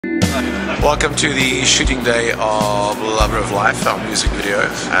Welcome to the shooting day of Lover of Life, our music video.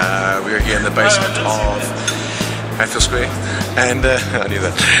 We're here in the basement of Hatfield Square, and I knew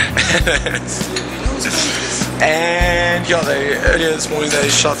that. And yeah, earlier this morning they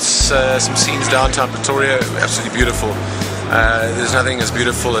shot some scenes downtown Pretoria. Absolutely beautiful. There's nothing as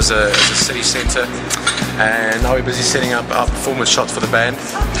beautiful as a city centre. And now we're busy setting up our performance shots for the band.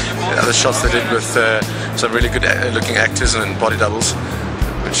 The other shots they did with some really good looking actors and body doubles,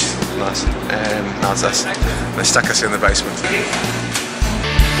 which is nice. And now it's us. They stuck us in the basement.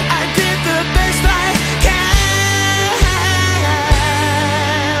 I did the best I can.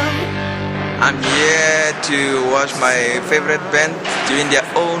 I'm here to watch my favorite band doing their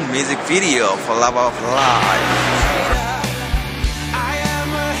own music video for Love of Life.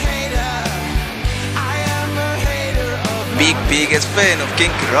 Biggest fan of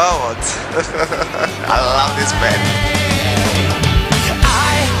Kinky Robot. I love this band.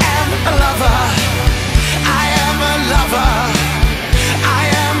 I am a lover. I am a lover. I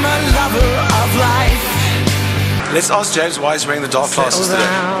am a lover of life. Let's ask James why he's wearing the dark glasses today.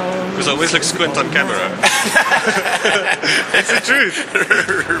 Because I always look squint on camera. It's the truth.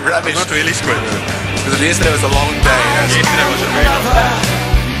 Rubbish. I'm not really squint. Because yesterday was a long day. Yesterday was a very long day.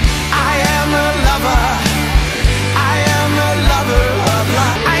 I am a lover.